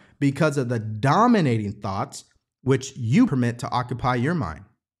are because of the dominating thoughts which you permit to occupy your mind.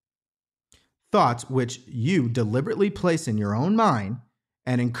 Thoughts which you deliberately place in your own mind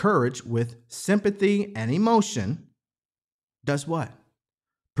and encourage with sympathy and emotion does what?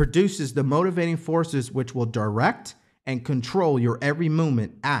 Produces the motivating forces which will direct and control your every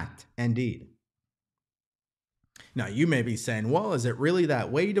movement, act, and deed. Now, you may be saying, well, is it really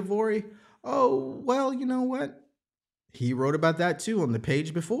that way, DeVore? Oh, well, you know what? He wrote about that too on the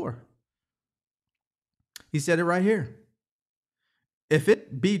page before. He said it right here. If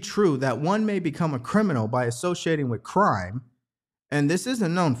it be true that one may become a criminal by associating with crime, and this is a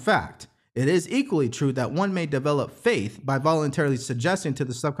known fact, it is equally true that one may develop faith by voluntarily suggesting to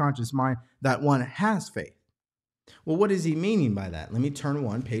the subconscious mind that one has faith. Well, what is he meaning by that? Let me turn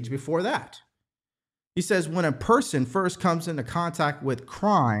one page before that. He says when a person first comes into contact with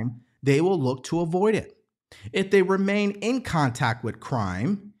crime, they will look to avoid it. If they remain in contact with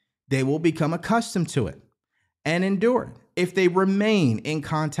crime, they will become accustomed to it and endure it. If they remain in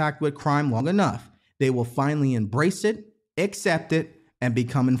contact with crime long enough, they will finally embrace it, accept it, and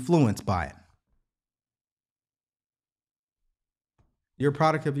become influenced by it. You're a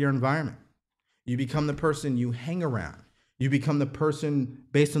product of your environment. You become the person you hang around. You become the person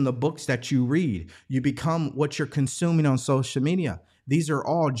based on the books that you read. You become what you're consuming on social media. These are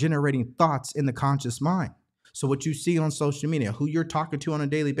all generating thoughts in the conscious mind. So what you see on social media, who you're talking to on a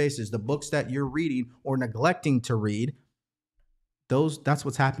daily basis, the books that you're reading or neglecting to read, that's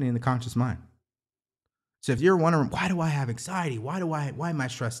what's happening in the conscious mind. So if you're wondering, why do I have anxiety? Why am I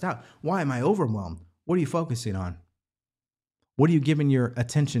stressed out? Why am I overwhelmed? What are you focusing on? What are you giving your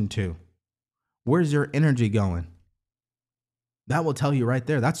attention to? Where's your energy going? That will tell you right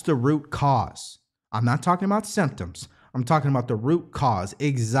there. That's the root cause. I'm not talking about symptoms. I'm talking about the root cause.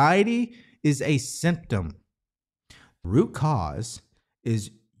 Anxiety is a symptom. Root cause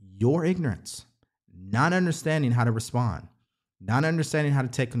is your ignorance, not understanding how to respond, not understanding how to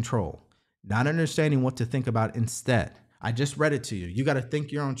take control, not understanding what to think about instead. I just read it to you. You got to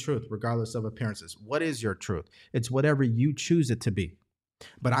think your own truth, regardless of appearances. What is your truth? It's whatever you choose it to be.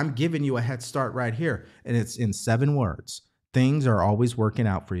 But I'm giving you a head start right here, and it's in 7 words. Things are always working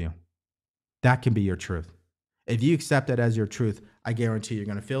out for you. That can be your truth. If you accept that as your truth, I guarantee you're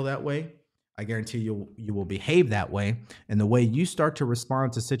going to feel that way. I guarantee you will behave that way. And the way you start to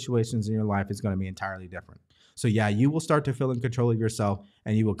respond to situations in your life is going to be entirely different. So yeah, you will start to feel in control of yourself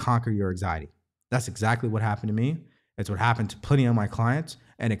and you will conquer your anxiety. That's exactly what happened to me. It's what happened to plenty of my clients,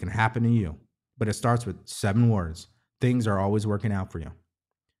 and it can happen to you. But it starts with 7 words. Things are always working out for you.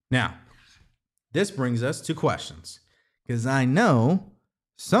 Now, this brings us to questions, because I know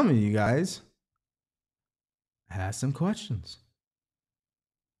some of you guys have some questions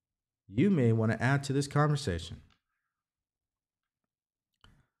you may want to add to this conversation.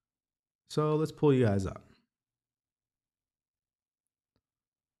 So let's pull you guys up.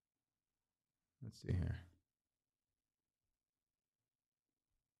 Let's see here.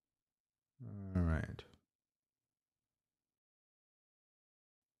 All right.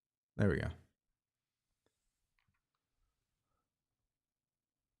 There we go.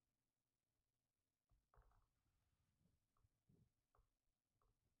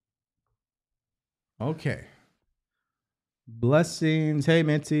 Okay. Blessings. Hey,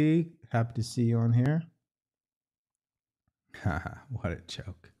 Minty. Happy to see you on here. What a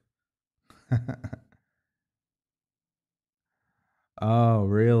joke. Oh,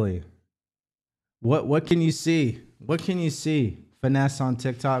 really? What can you see? What can you see? Finesse on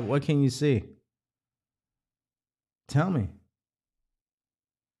TikTok. What can you see? Tell me.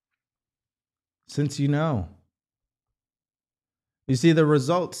 Since you know. You see, the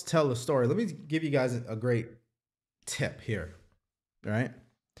results tell the story. Let me give you guys a great tip here. All right.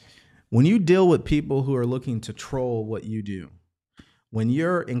 When you deal with people who are looking to troll what you do, when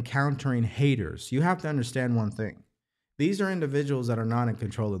you're encountering haters, you have to understand one thing. These are individuals that are not in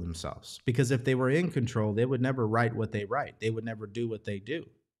control of themselves, because if they were in control, they would never write what they write. They would never do what they do.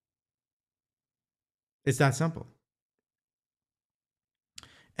 It's that simple.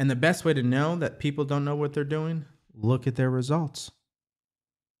 And the best way to know that people don't know what they're doing, look at their results.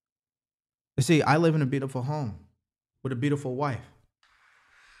 You see, I live in a beautiful home with a beautiful wife,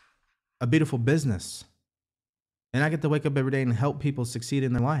 a beautiful business, and I get to wake up every day and help people succeed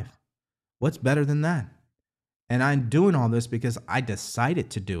in their life. What's better than that? And I'm doing all this because I decided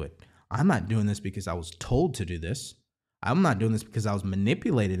to do it. I'm not doing this because I was told to do this. I'm not doing this because I was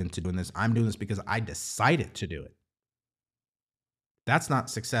manipulated into doing this. I'm doing this because I decided to do it. That's not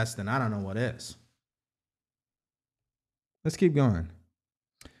success, then I don't know what is. Let's keep going.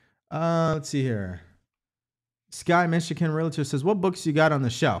 Let's see here. Sky Michigan Realtor says, what books you got on the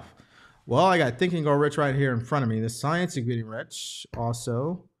shelf? Well, I got Think and Grow Rich right here in front of me. The Science of Getting Rich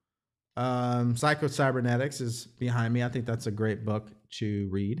also. Psycho-Cybernetics is behind me. I think that's a great book to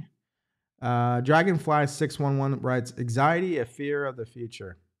read. Dragonfly 611 writes, anxiety, a fear of the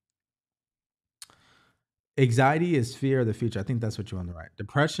future. Anxiety is fear of the future. I think that's what you want to write.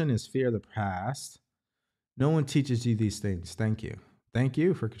 Depression is fear of the past. No one teaches you these things. Thank you. Thank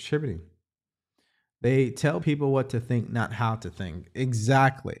you for contributing. They tell people what to think, not how to think.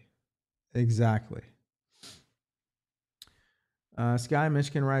 Exactly. Exactly. Sky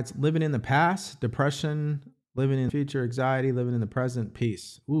Michigan writes, living in the past, depression, living in the future, anxiety, living in the present,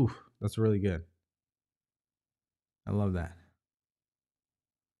 peace. Ooh, that's really good. I love that.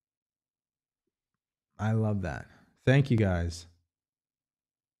 I love that. Thank you guys.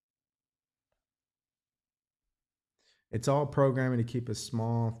 It's all programming to keep us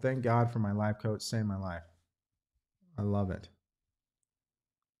small. Thank God for my life coach saving my life. I love it.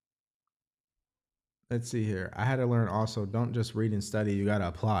 Let's see here. I had to learn also, don't just read and study, you got to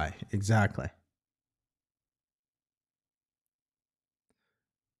apply. Exactly.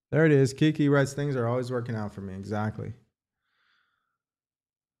 There it is. Kiki writes, things are always working out for me. Exactly.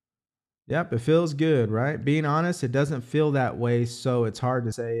 Yep, it feels good, right? Being honest, it doesn't feel that way, so it's hard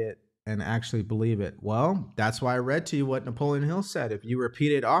to say it and actually believe it. Well, that's why I read to you what Napoleon Hill said. If you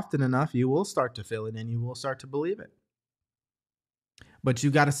repeat it often enough, you will start to feel it and you will start to believe it. But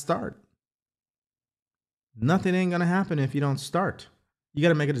you got to start. Nothing ain't going to happen if you don't start. You got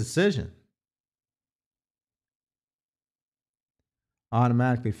to make a decision.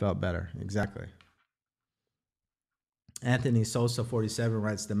 Automatically felt better. Exactly. Anthony Sosa 47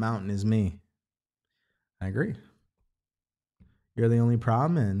 writes, the mountain is me. I agree. You're the only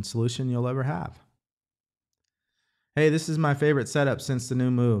problem and solution you'll ever have. Hey, this is my favorite setup since the new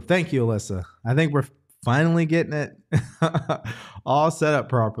move. Thank you, Alyssa. I think we're finally getting it all set up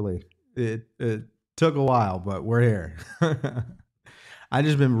properly. It took a while, but we're here. I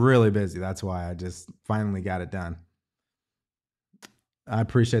just been really busy. That's why I just finally got it done. I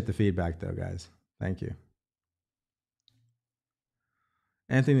appreciate the feedback though, guys. Thank you.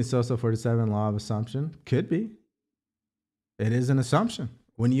 Anthony Sosa 47, law of assumption. Could be. It is an assumption.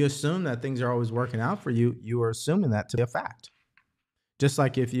 When you assume that things are always working out for you, you are assuming that to be a fact. Just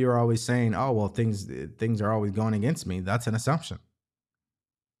like if you're always saying, oh, well, things are always going against me, that's an assumption.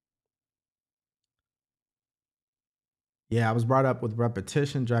 Yeah, I was brought up with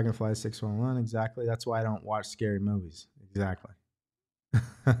repetition, Dragonfly 611, exactly. That's why I don't watch scary movies. Exactly.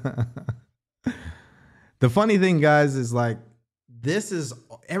 The funny thing, guys, is like, this is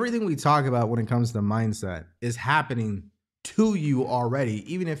everything we talk about when it comes to mindset is happening to you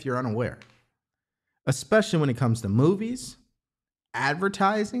already, even if you're unaware, especially when it comes to movies,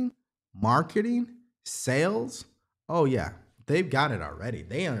 advertising, marketing, sales. Oh, yeah, they've got it already.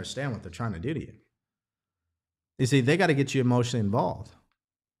 They understand what they're trying to do to you. You see, they got to get you emotionally involved.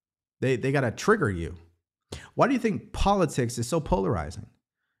 They got to trigger you. Why do you think politics is so polarizing?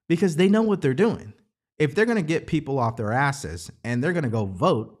 Because they know what they're doing. If they're going to get people off their asses and they're going to go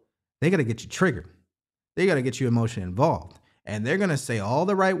vote, they got to get you triggered. They got to get you emotionally involved. And they're going to say all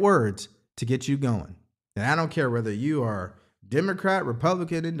the right words to get you going. And I don't care whether you are Democrat,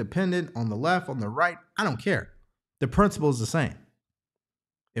 Republican, Independent, on the left, on the right. I don't care. The principle is the same.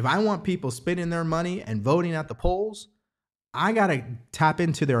 If I want people spending their money and voting at the polls, I got to tap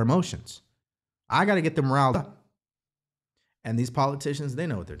into their emotions. I got to get them riled up. And these politicians, they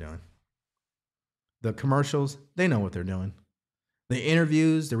know what they're doing. The commercials, they know what they're doing. The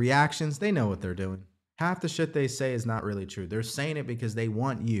interviews, the reactions, they know what they're doing. Half the shit they say is not really true. They're saying it because they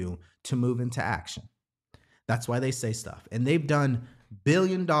want you to move into action. That's why they say stuff. And they've done $1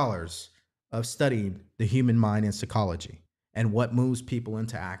 billion of studying the human mind and psychology and what moves people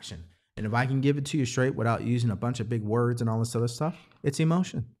into action. And if I can give it to you straight without using a bunch of big words and all this other stuff, it's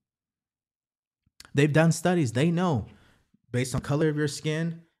emotion. They've done studies. They know based on color of your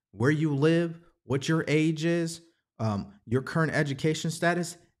skin, where you live, what your age is, your current education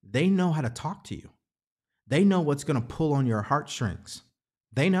status. They know how to talk to you. They know what's going to pull on your heartstrings.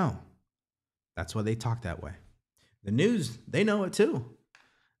 They know. That's why they talk that way. The news, they know it too.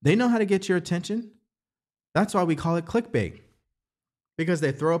 They know how to get your attention. That's why we call it clickbait. Because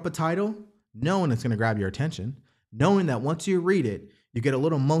they throw up a title knowing it's going to grab your attention, knowing that once you read it, you get a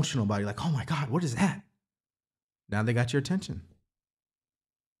little emotional about it. You're like, oh my God, what is that? Now they got your attention.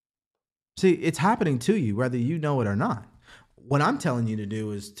 See, it's happening to you, whether you know it or not. What I'm telling you to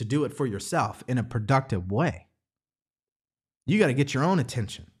do is to do it for yourself in a productive way. You got to get your own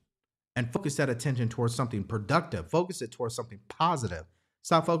attention and focus that attention towards something productive. Focus it towards something positive.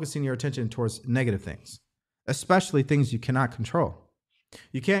 Stop focusing your attention towards negative things, especially things you cannot control.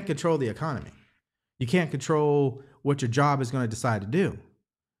 You can't control the economy. You can't control what your job is going to decide to do.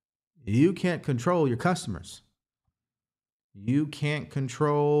 You can't control your customers. You can't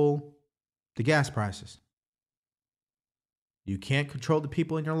control the gas prices. You can't control the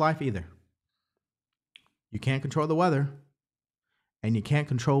people in your life either. You can't control the weather. And you can't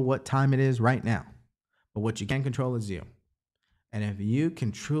control what time it is right now. But what you can control is you. And if you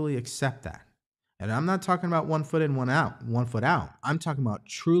can truly accept that, and I'm not talking about 1 foot in, 1 foot out. I'm talking about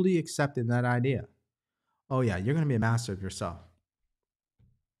truly accepting that idea. Oh yeah, you're going to be a master of yourself.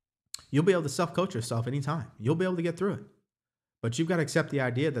 You'll be able to self-coach yourself anytime. You'll be able to get through it. But you've got to accept the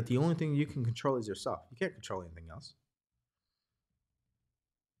idea that the only thing you can control is yourself. You can't control anything else.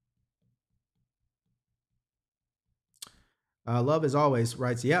 Love as always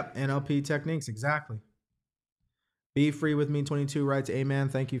writes, yep, NLP techniques, exactly. Be Free With Me 22 writes, amen.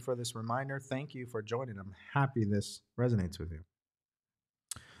 Thank you for this reminder. Thank you for joining. I'm happy this resonates with you.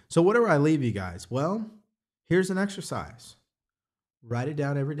 So what do I leave you guys? Well, here's an exercise. Write it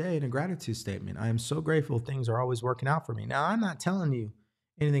down every day in a gratitude statement. I am so grateful things are always working out for me. Now, I'm not telling you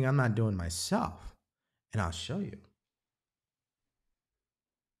anything I'm not doing myself, and I'll show you.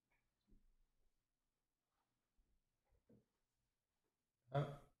 Oh,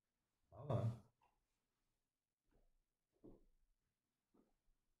 hold on.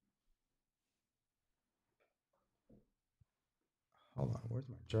 Hold on. Where's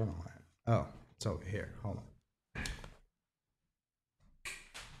my journal at? Oh, it's over here. Hold on.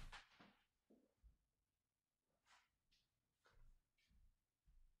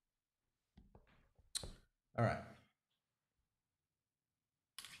 All right.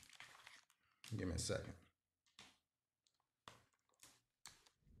 Give me a second.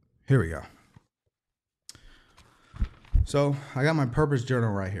 Here we go. So I got my purpose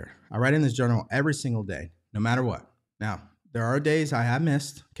journal right here. I write in this journal every single day, no matter what. Now, there are days I have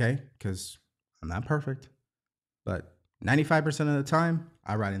missed, okay, because I'm not perfect. But 95% of the time,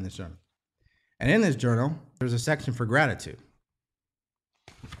 I write in this journal. And in this journal, there's a section for gratitude.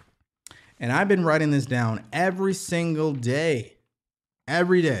 And I've been writing this down every single day.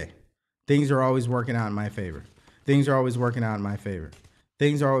 Every day. Things are always working out in my favor. Things are always working out in my favor.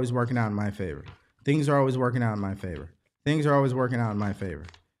 Things are always working out in my favor. Things are always working out in my favor. Things are always working out in my favor.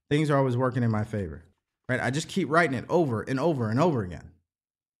 Things are always working in my favor. Right? I just keep writing it over and over and over again.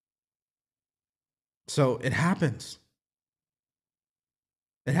 So it happens.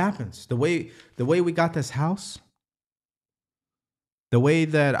 It happens. The way we got this house, the way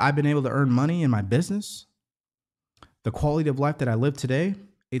that I've been able to earn money in my business, the quality of life that I live today,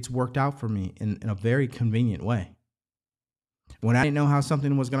 it's worked out for me in a very convenient way. When I didn't know how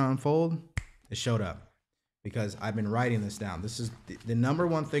something was going to unfold, it showed up because I've been writing this down. This is the number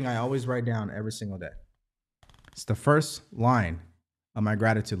one thing I always write down every single day. It's the first line of my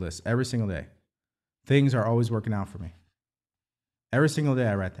gratitude list every single day. Things are always working out for me. Every single day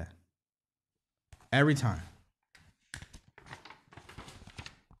I write that. Every time.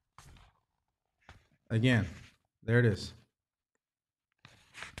 Again, there it is.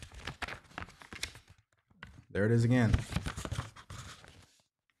 There it is again.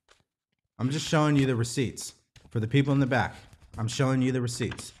 I'm just showing you the receipts. For the people in the back, I'm showing you the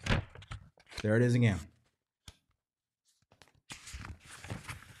receipts. There it is again.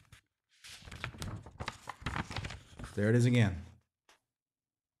 There it is again.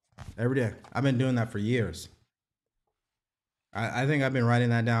 Every day. I've been doing that for years. I think I've been writing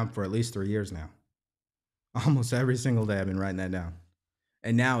that down for at least 3 years now. Almost every single day I've been writing that down.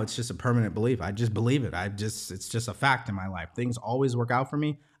 And now it's just a permanent belief. I just believe it. It's just a fact in my life. Things always work out for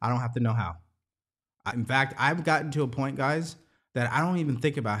me. I don't have to know how. In fact, I've gotten to a point, guys, that I don't even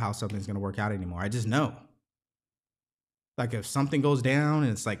think about how something's going to work out anymore. I just know. Like if something goes down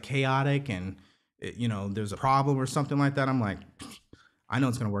and it's like chaotic and there's a problem or something like that, I'm like, I know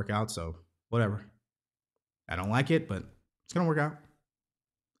it's going to work out, so whatever. I don't like it, but it's going to work out.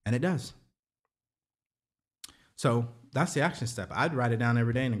 And it does. So that's the action step. I'd write it down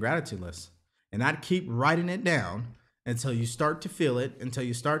every day in a gratitude list. And I'd keep writing it down until you start to feel it, until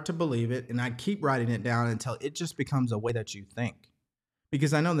you start to believe it. And I'd keep writing it down until it just becomes a way that you think.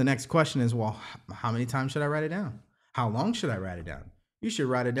 Because I know the next question is, well, how many times should I write it down? How long should I write it down? You should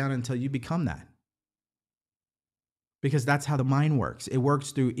write it down until you become that. Because that's how the mind works. It works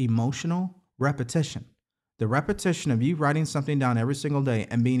through emotional repetition. The repetition of you writing something down every single day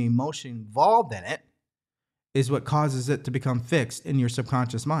and being emotionally involved in it is what causes it to become fixed in your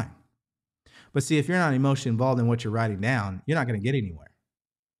subconscious mind. But see, if you're not emotionally involved in what you're writing down, you're not going to get anywhere.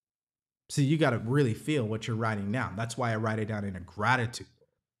 See, you got to really feel what you're writing down. That's why I write it down in a gratitude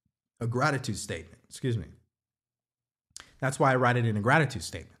statement. Excuse me. That's why I write it in a gratitude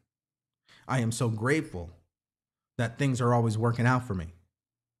statement. I am so grateful that things are always working out for me.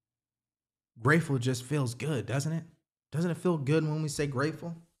 Grateful just feels good, doesn't it? Doesn't it feel good when we say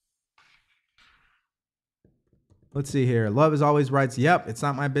grateful? Let's see here. Love is always writes, yep, it's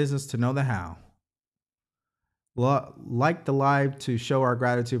not my business to know the how. Like the live to show our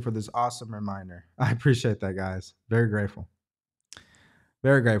gratitude for this awesome reminder. I appreciate that, guys. Very grateful.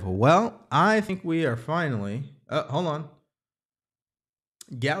 Very grateful. Well, I think we are finally. Hold on.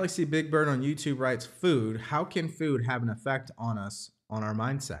 Galaxy Big Bird on YouTube writes, food. How can food have an effect on us, on our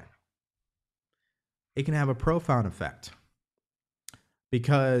mindset? It can have a profound effect.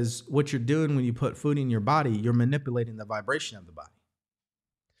 Because what you're doing when you put food in your body, you're manipulating the vibration of the body.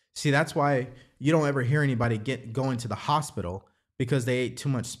 See, that's why you don't ever hear anybody going to the hospital because they ate too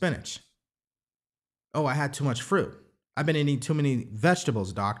much spinach. Oh, I had too much fruit. I've been eating too many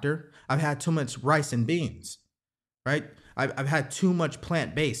vegetables, doctor. I've had too much rice and beans, right? I've had too much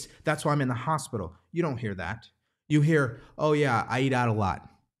plant-based. That's why I'm in the hospital. You don't hear that. You hear, oh yeah, I eat out a lot.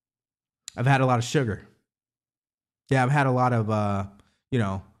 I've had a lot of sugar. Yeah, I've had a lot of,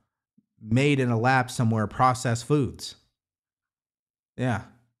 made in a lab somewhere, processed foods. Yeah.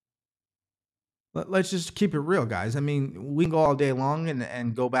 Let's just keep it real, guys. I mean, we can go all day long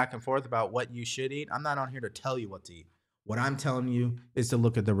and go back and forth about what you should eat. I'm not on here to tell you what to eat. What I'm telling you is to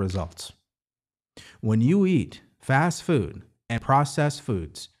look at the results. When you eat fast food and processed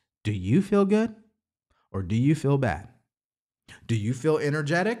foods, do you feel good or do you feel bad? Do you feel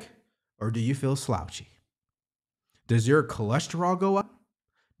energetic or do you feel slouchy? Does your cholesterol go up?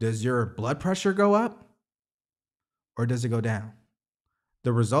 Does your blood pressure go up? Or does it go down?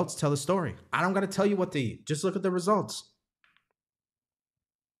 The results tell the story. I don't got to tell you what to eat. Just look at the results.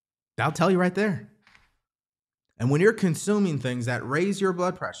 I'll tell you right there. And when you're consuming things that raise your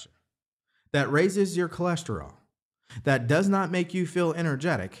blood pressure, that raises your cholesterol, that does not make you feel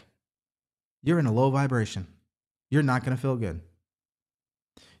energetic, you're in a low vibration. You're not going to feel good.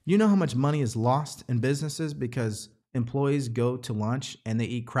 You know how much money is lost in businesses because employees go to lunch and they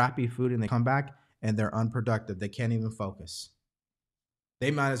eat crappy food and they come back and they're unproductive. They can't even focus. They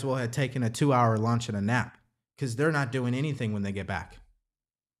might as well have taken a 2-hour lunch and a nap because they're not doing anything when they get back.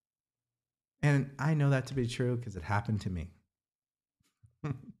 And I know that to be true because it happened to me.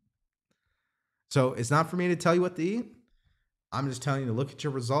 So it's not for me to tell you what to eat. I'm just telling you to look at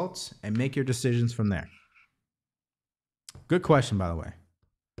your results and make your decisions from there. Good question, by the way.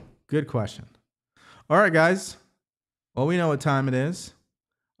 Good question. All right, guys. Well, we know what time it is.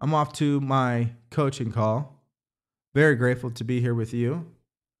 I'm off to my coaching call. Very grateful to be here with you.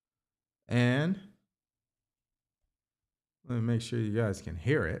 And let me make sure you guys can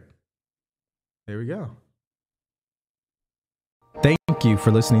hear it. There we go. Thank you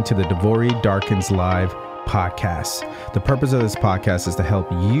for listening to the DeVory Darkins Live podcast. The purpose of this podcast is to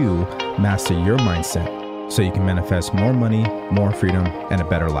help you master your mindset so you can manifest more money, more freedom, and a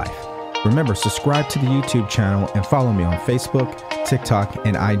better life. Remember, subscribe to the YouTube channel and follow me on Facebook, TikTok,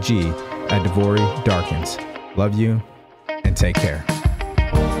 and IG at DeVory Darkins. Love you and take care.